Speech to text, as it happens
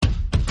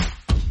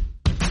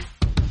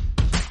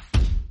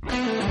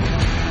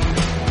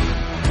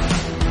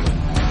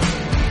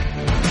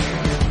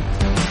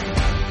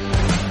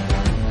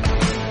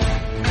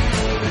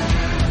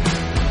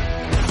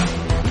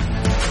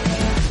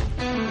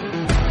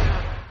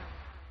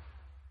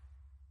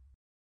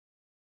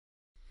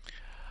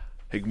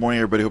Hey, good morning,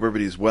 everybody. Hope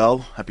everybody's well.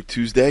 Happy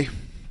Tuesday.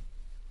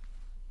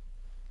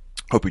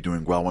 Hope you're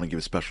doing well. I want to give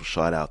a special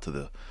shout out to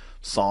the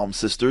Psalm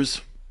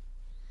Sisters.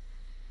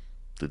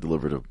 They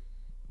delivered a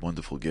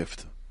wonderful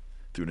gift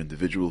through an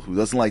individual who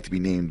doesn't like to be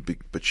named,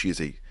 but she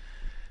is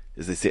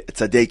as they say, a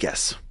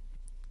tzadekes,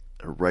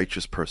 a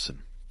righteous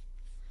person.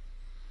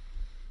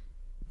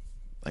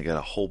 I got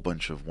a whole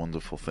bunch of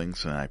wonderful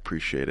things, and I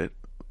appreciate it.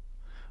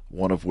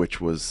 One of which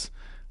was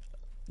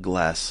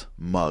glass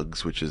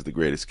mugs, which is the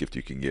greatest gift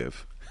you can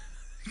give.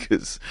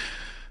 Because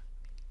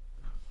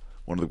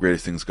one of the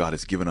greatest things God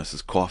has given us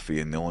is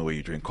coffee, and the only way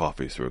you drink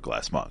coffee is through a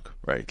glass mug,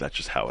 right? That's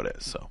just how it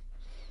is. So,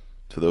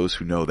 to those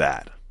who know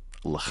that,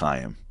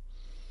 l'chaim.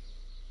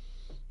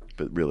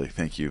 But really,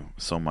 thank you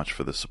so much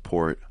for the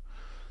support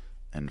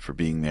and for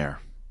being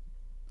there.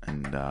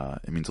 And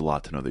it means a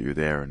lot to know that you're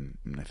there, and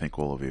I thank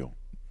all of you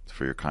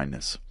for your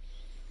kindness.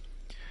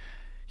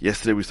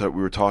 Yesterday we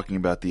were talking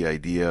about the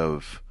idea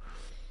of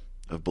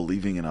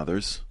believing in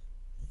others,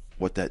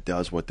 what that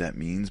does, what that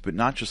means, but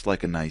not just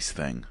like a nice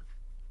thing.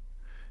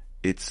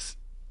 It's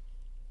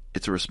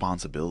a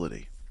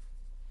responsibility.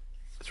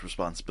 It's a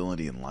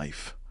responsibility in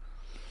life.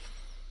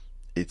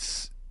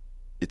 It's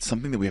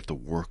something that we have to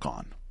work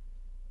on.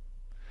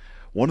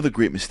 One of the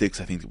great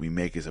mistakes I think that we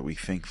make is that we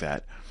think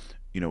that,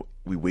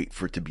 we wait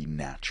for it to be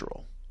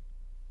natural.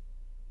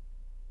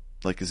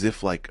 Like as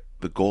if like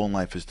the goal in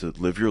life is to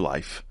live your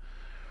life,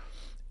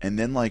 and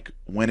then like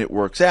when it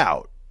works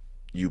out,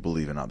 you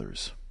believe in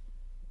others.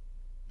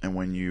 And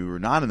when you're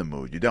not in the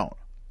mood, you don't.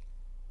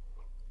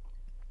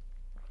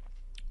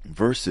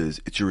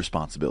 Versus, it's your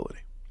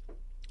responsibility.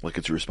 Like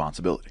it's your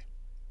responsibility.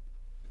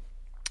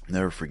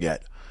 Never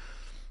forget,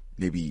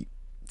 maybe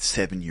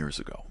 7 years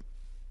ago,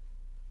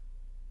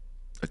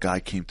 a guy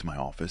came to my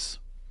office,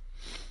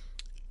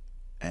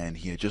 and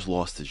he had just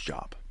lost his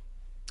job.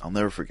 I'll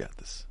never forget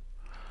this.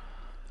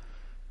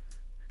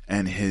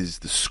 And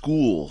the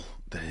school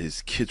that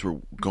his kids were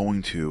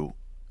going to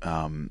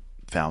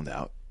found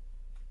out,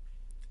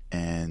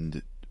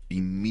 and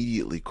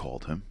immediately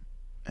called him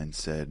and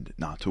said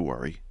not to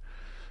worry.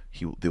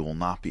 They will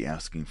not be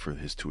asking for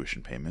his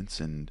tuition payments,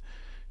 and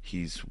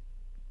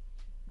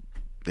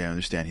they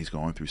understand he's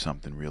going through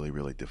something really,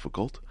 really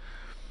difficult,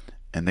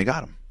 and they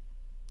got him.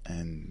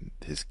 And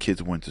his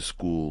kids went to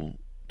school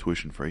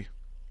tuition free,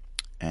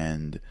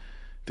 and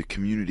the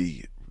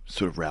community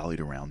sort of rallied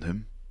around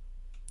him,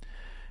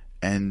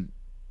 and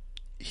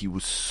he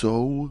was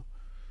so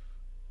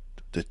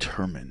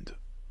determined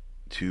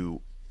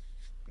to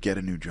get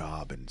a new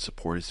job and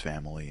support his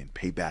family and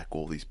pay back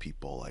all these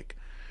people. Like,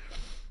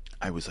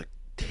 I was like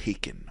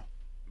taken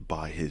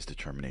by his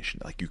determination.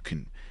 Like it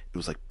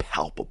was like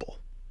palpable.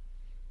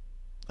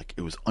 Like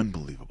it was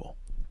unbelievable.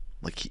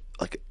 Like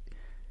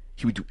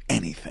he would do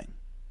anything.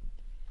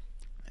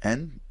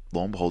 And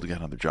lo and behold, he got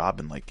another job,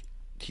 and like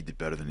he did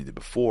better than he did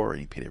before, and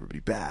he paid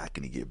everybody back,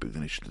 and he gave a big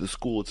donation to the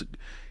school.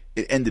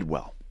 It ended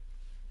well.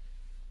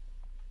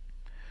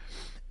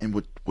 And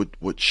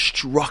what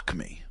struck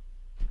me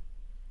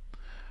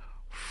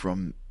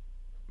from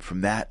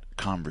that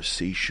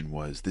conversation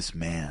was this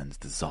man's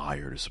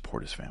desire to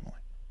support his family.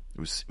 It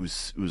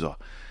was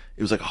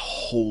like a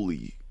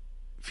holy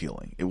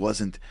feeling. It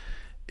wasn't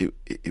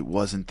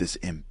this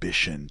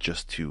ambition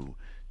just to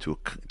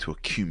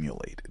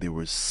accumulate. There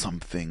was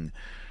something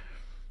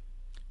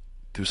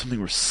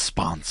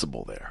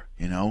responsible there.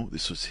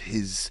 This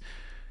was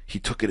he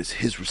took it as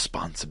his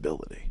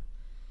responsibility.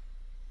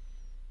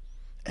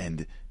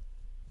 And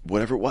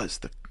whatever it was,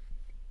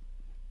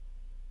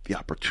 the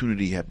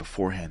opportunity he had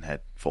beforehand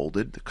had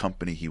folded. The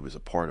company he was a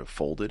part of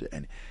folded,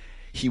 and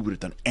he would have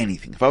done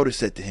anything. If I would have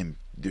said to him,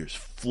 "There's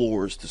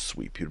floors to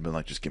sweep," he would have been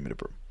like, "Just give me the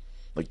broom.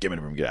 Like, give me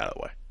the broom, get out of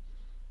the way."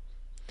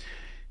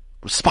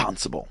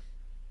 Responsible.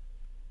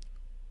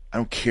 I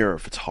don't care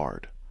if it's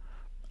hard.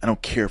 I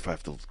don't care if I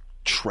have to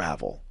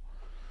travel.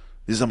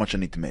 This is how much I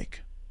need to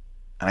make,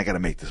 and I got to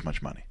make this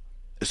much money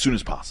as soon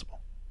as possible.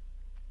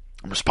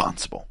 I'm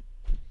responsible.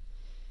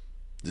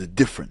 There's a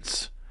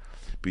difference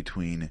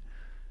between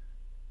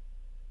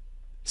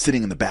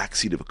sitting in the back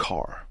seat of a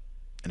car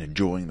and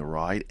enjoying the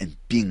ride and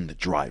being the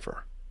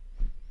driver.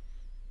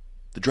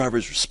 The driver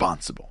is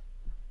responsible.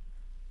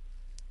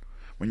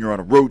 When you're on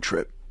a road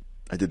trip,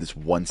 I did this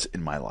once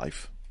in my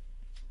life.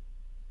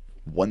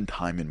 One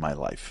time in my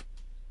life.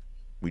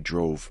 We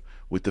drove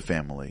with the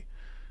family,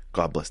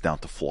 God bless, down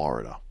to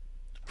Florida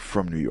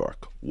from New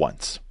York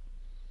once.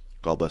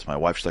 God bless my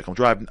wife. She's like, "I'm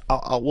driving.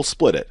 We'll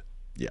split it."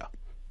 Yeah.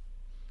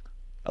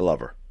 I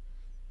love her.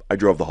 I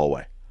drove the whole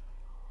way.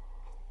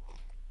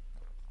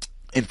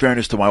 In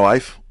fairness to my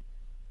wife,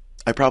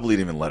 I probably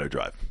didn't even let her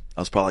drive.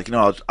 I was probably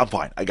like, I'm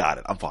fine. I got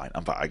it. I'm fine.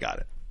 I got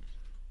it.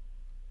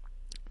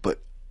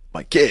 But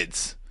my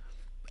kids,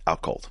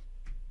 out cold.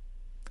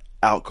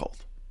 Out cold.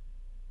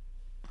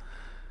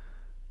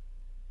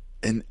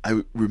 And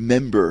I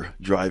remember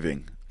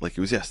driving like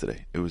it was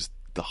yesterday. It was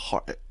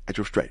I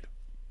drove straight.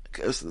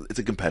 It's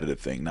a competitive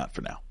thing, not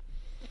for now.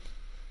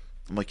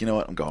 I'm like, you know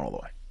what? I'm going all the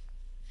way.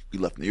 We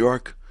left New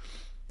York,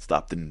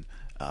 stopped in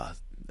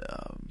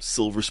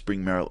Silver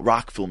Spring, Maryland,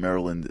 Rockville,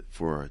 Maryland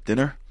for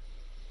dinner.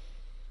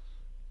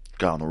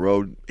 Got on the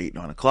road 8,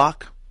 9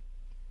 o'clock.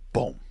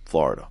 Boom,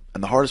 Florida.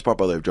 And the hardest part,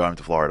 by the way, of driving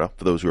to Florida,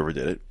 for those who ever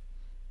did it,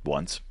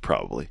 once,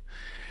 probably,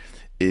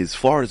 is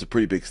Florida's a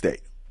pretty big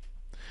state.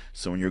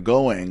 So when you're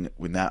going,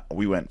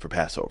 we went for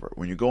Passover.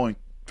 When you're going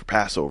for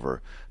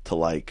Passover to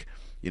like,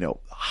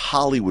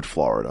 Hollywood,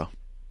 Florida,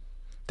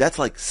 that's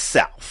like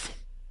south.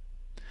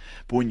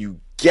 But when you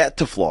get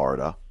to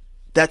Florida,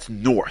 that's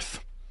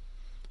north.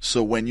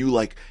 So when you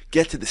like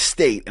get to the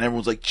state and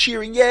everyone's like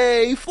cheering,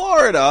 yay,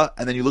 Florida,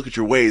 and then you look at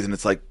your Waze and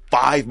it's like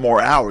 5 more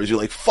hours. You're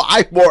like,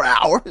 5 more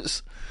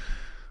hours?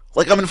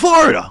 Like, I'm in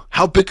Florida.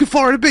 How big could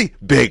Florida be?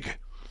 Big.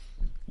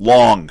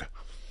 Long.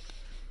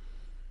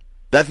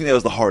 I think that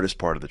was the hardest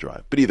part of the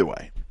drive. But either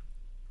way,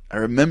 I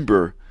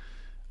remember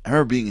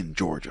being in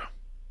Georgia.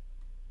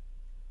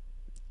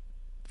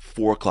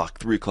 4 o'clock,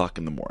 3 o'clock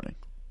in the morning.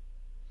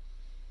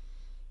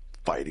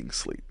 Fighting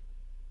sleep,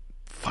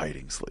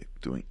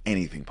 doing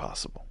anything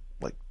possible,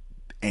 like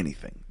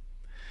anything.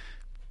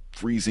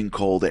 Freezing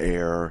cold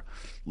air,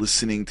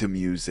 listening to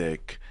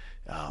music,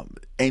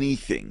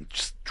 anything,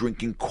 just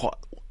drinking.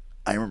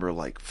 I remember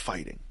like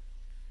fighting.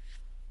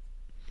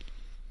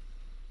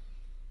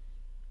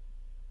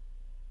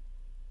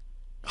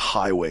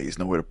 Highways,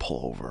 nowhere to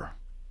pull over.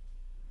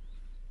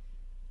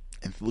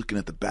 And looking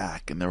at the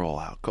back, and they're all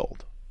out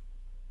cold.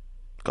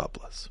 God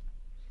bless.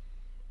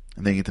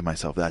 And thinking to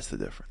myself, that's the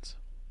difference.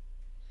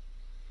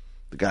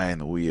 The guy in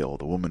the wheel,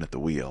 the woman at the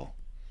wheel,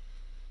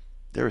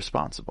 they're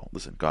responsible.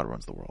 Listen, God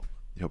runs the world.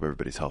 You hope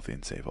everybody's healthy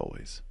and safe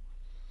always.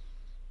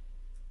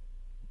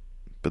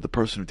 But the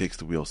person who takes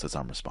the wheel says,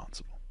 I'm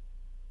responsible.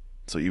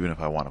 So even if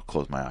I want to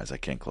close my eyes, I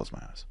can't close my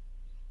eyes.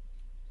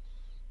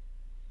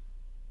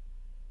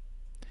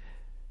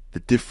 The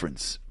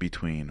difference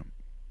between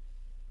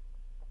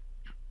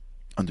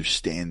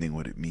understanding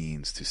what it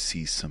means to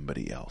see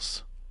somebody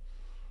else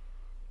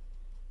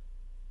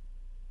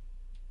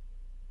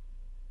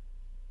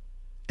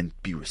and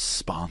be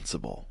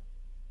responsible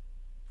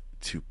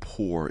to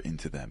pour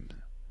into them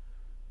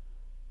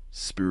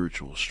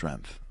spiritual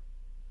strength,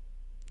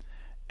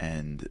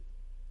 and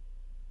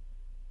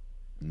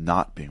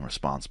not being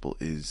responsible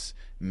is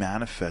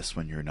manifest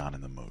when you're not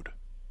in the mood.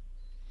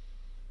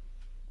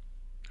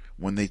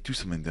 When they do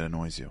something that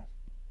annoys you.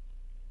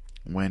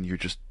 When you're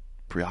just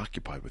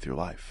preoccupied with your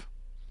life.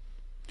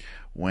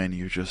 When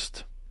you're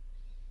just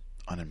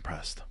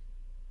unimpressed.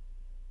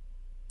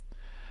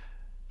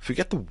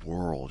 Forget the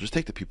world. Just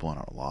take the people in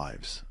our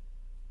lives.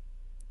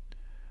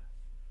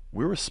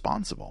 We're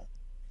responsible.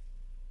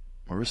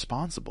 We're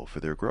responsible for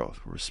their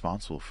growth. We're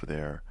responsible for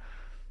their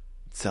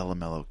Tselem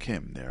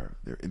Elokim, their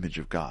image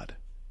of God,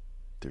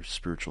 their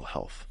spiritual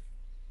health.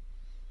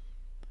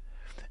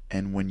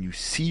 And when you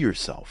see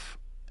yourself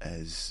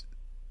as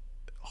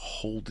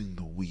holding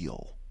the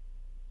wheel,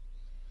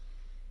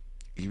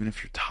 even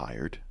if you're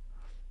tired,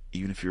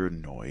 even if you're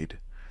annoyed,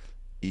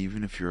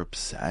 even if you're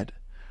upset,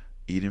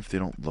 even if they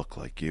don't look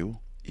like you,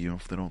 even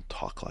if they don't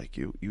talk like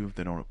you, even if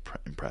they don't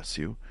impress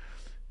you,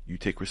 you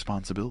take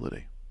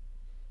responsibility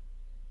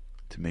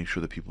to make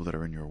sure the people that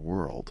are in your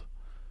world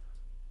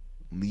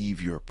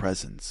leave your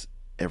presence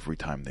every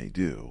time they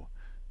do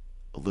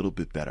a little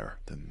bit better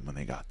than when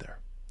they got there.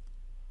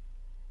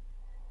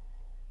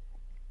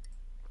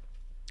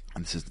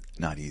 And this is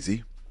not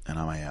easy, and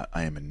I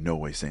am in no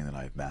way saying that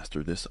I've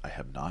mastered this. I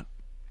have not.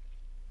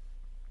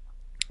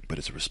 But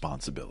it's a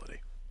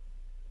responsibility,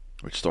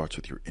 which starts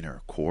with your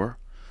inner core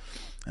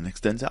and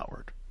extends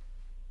outward.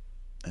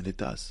 And it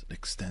does. It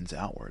extends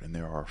outward. And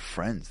there are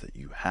friends that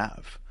you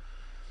have.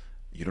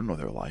 You don't know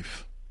their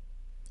life.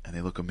 And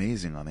they look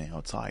amazing on the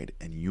outside.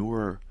 And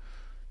you're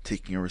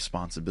taking a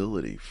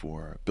responsibility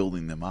for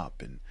building them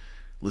up and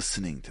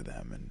listening to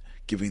them and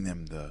giving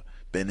them the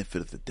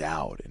benefit of the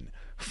doubt and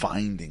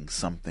finding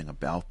something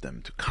about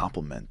them to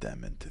compliment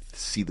them and to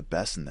see the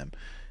best in them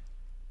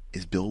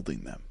is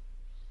building them.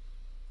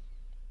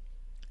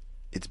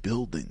 It's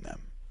building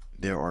them.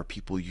 There are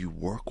people you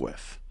work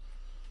with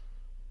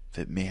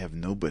that may have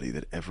nobody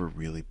that ever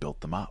really built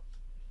them up.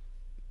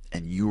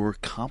 And your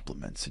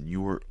compliments and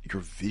your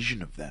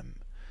vision of them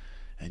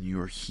and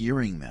your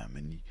hearing them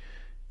and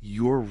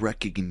your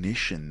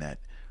recognition that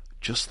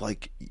just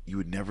like you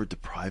would never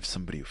deprive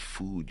somebody of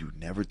food, you would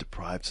never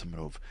deprive someone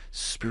of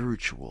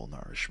spiritual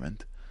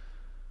nourishment,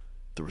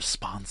 the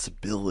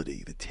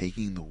responsibility, the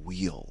taking the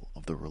wheel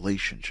of the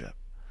relationship,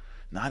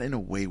 not in a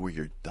way where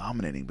you're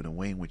dominating, but in a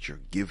way in which you're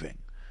giving.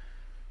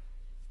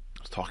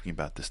 I was talking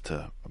about this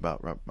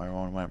about one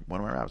of my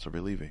rabbis, Rabbi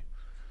Levi.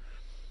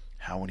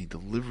 How when he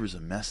delivers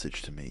a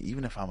message to me,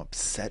 even if I'm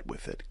upset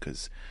with it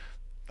because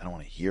I don't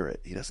want to hear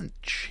it, he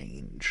doesn't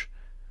change.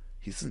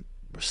 He doesn't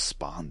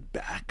respond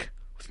back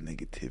with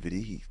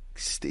negativity. He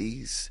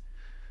stays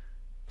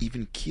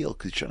even keel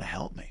because he's trying to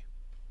help me.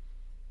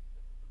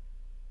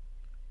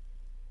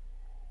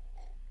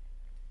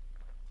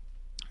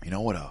 You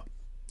know what a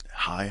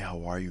hi,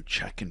 how are you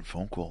check-in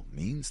phone call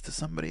means to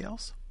somebody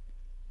else?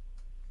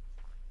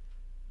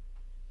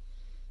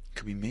 It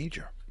could be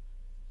major.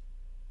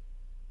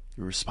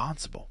 You're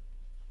responsible.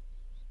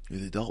 You're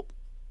the adult.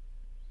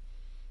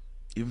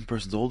 Even if the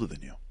person's older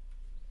than you.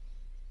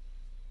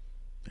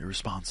 You're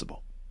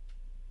responsible.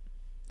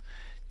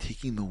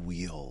 Taking the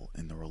wheel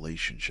in the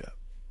relationship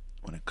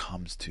when it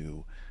comes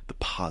to the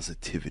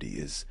positivity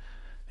is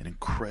an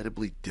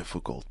incredibly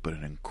difficult but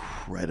an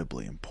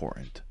incredibly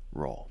important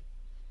role.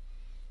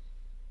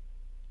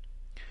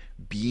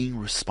 Being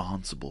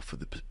responsible for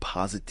the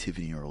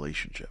positivity in your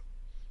relationship.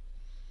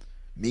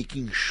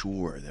 Making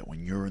sure that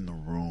when you're in the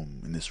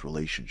room in this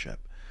relationship,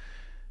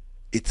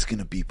 it's going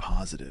to be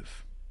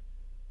positive.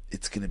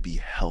 It's going to be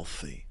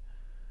healthy.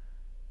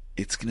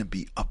 It's going to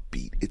be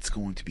upbeat. It's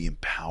going to be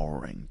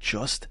empowering.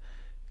 Just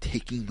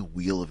taking the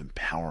wheel of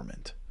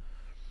empowerment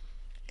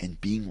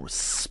and being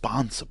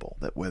responsible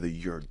that whether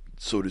you're,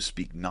 so to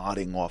speak,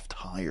 nodding off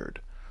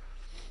tired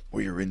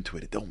or you're into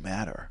it, it don't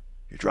matter.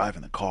 You're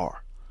driving the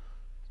car.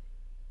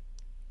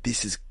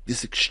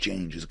 This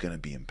exchange is going to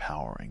be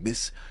empowering.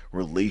 This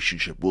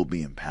relationship will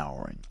be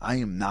empowering. I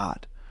am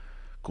not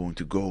going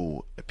to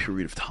go a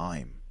period of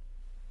time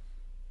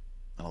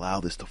and allow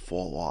this to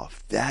fall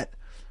off. That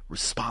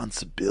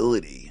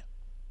responsibility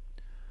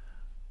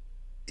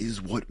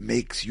is what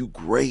makes you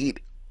great.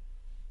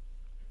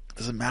 It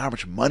doesn't matter how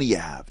much money you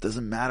have. It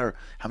doesn't matter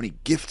how many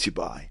gifts you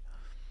buy.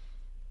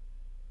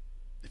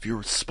 If you're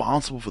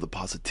responsible for the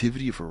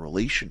positivity of a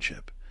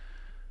relationship,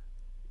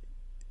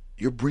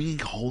 you're bringing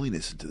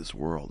holiness into this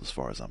world as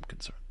far as I'm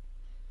concerned.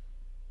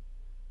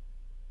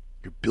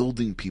 You're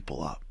building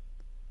people up.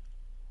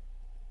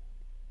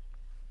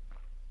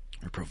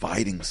 You're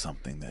providing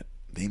something that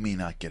they may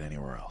not get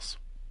anywhere else.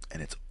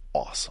 And it's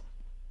awesome.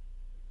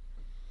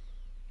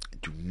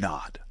 Do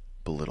not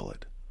belittle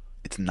it.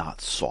 It's not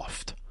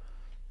soft.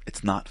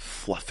 It's not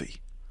fluffy.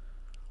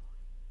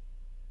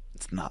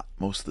 It's not.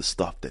 Most of the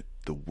stuff that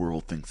the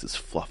world thinks is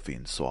fluffy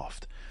and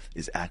soft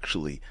is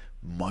actually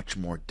much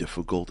more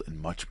difficult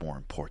and much more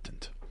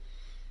important.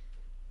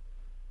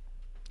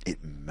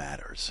 It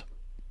matters.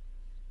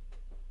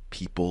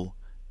 People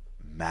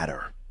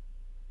matter.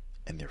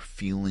 And their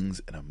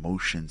feelings and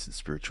emotions and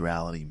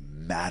spirituality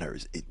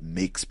matters. It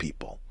makes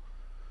people.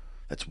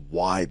 That's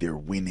why they're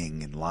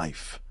winning in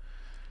life.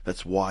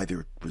 That's why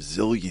they're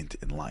resilient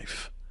in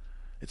life.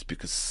 It's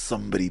because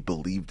somebody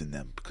believed in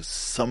them, because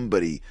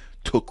somebody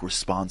took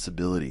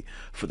responsibility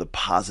for the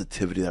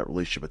positivity of that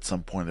relationship at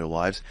some point in their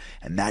lives,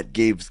 and that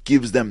gives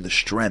them the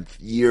strength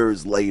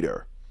years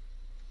later.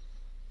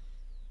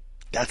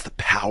 That's the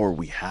power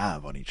we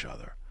have on each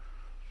other.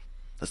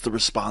 That's the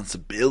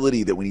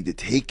responsibility that we need to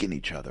take in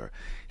each other.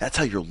 That's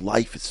how your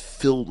life is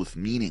filled with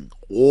meaning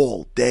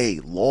all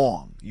day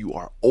long. You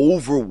are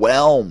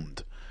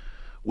overwhelmed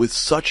with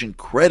such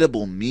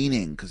incredible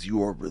meaning because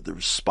you are the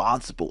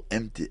responsible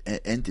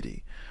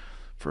entity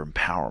for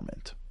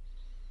empowerment.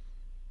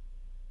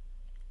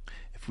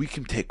 If we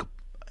can take,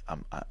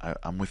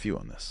 I'm with you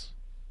on this.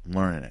 I'm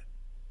learning it.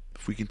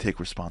 If we can take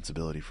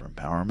responsibility for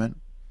empowerment,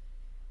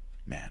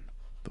 man,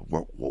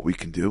 what we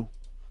can do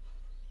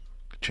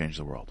could change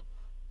the world.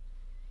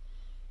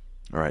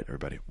 All right,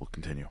 everybody, we'll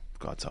continue.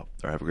 God's help.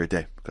 All right, have a great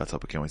day. God's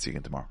help. I can't wait to see you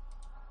again tomorrow.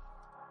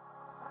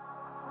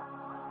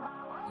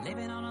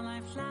 Living on a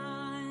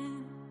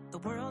lifeline. The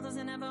world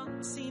doesn't ever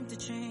seem to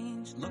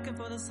change. Looking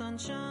for the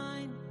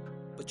sunshine,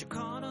 but you're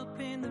caught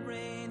up in the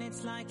rain.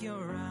 It's like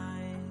your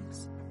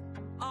eyes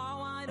are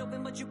wide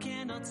open, but you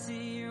cannot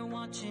see. You're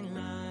watching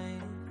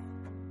life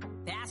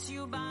pass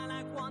you by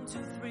like 1, 2,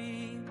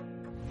 3.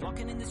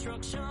 Walking in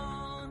destruction.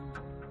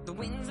 The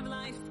winds of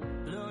life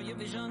blur your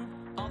vision.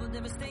 All the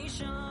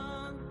devastation.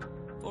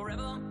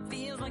 Forever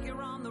feels like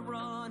you're on the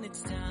run.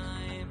 It's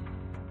time.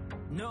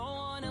 No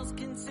one else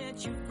can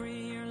set you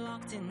free. You're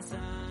locked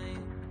inside,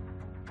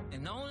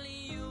 and only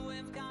you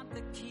have got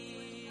the key.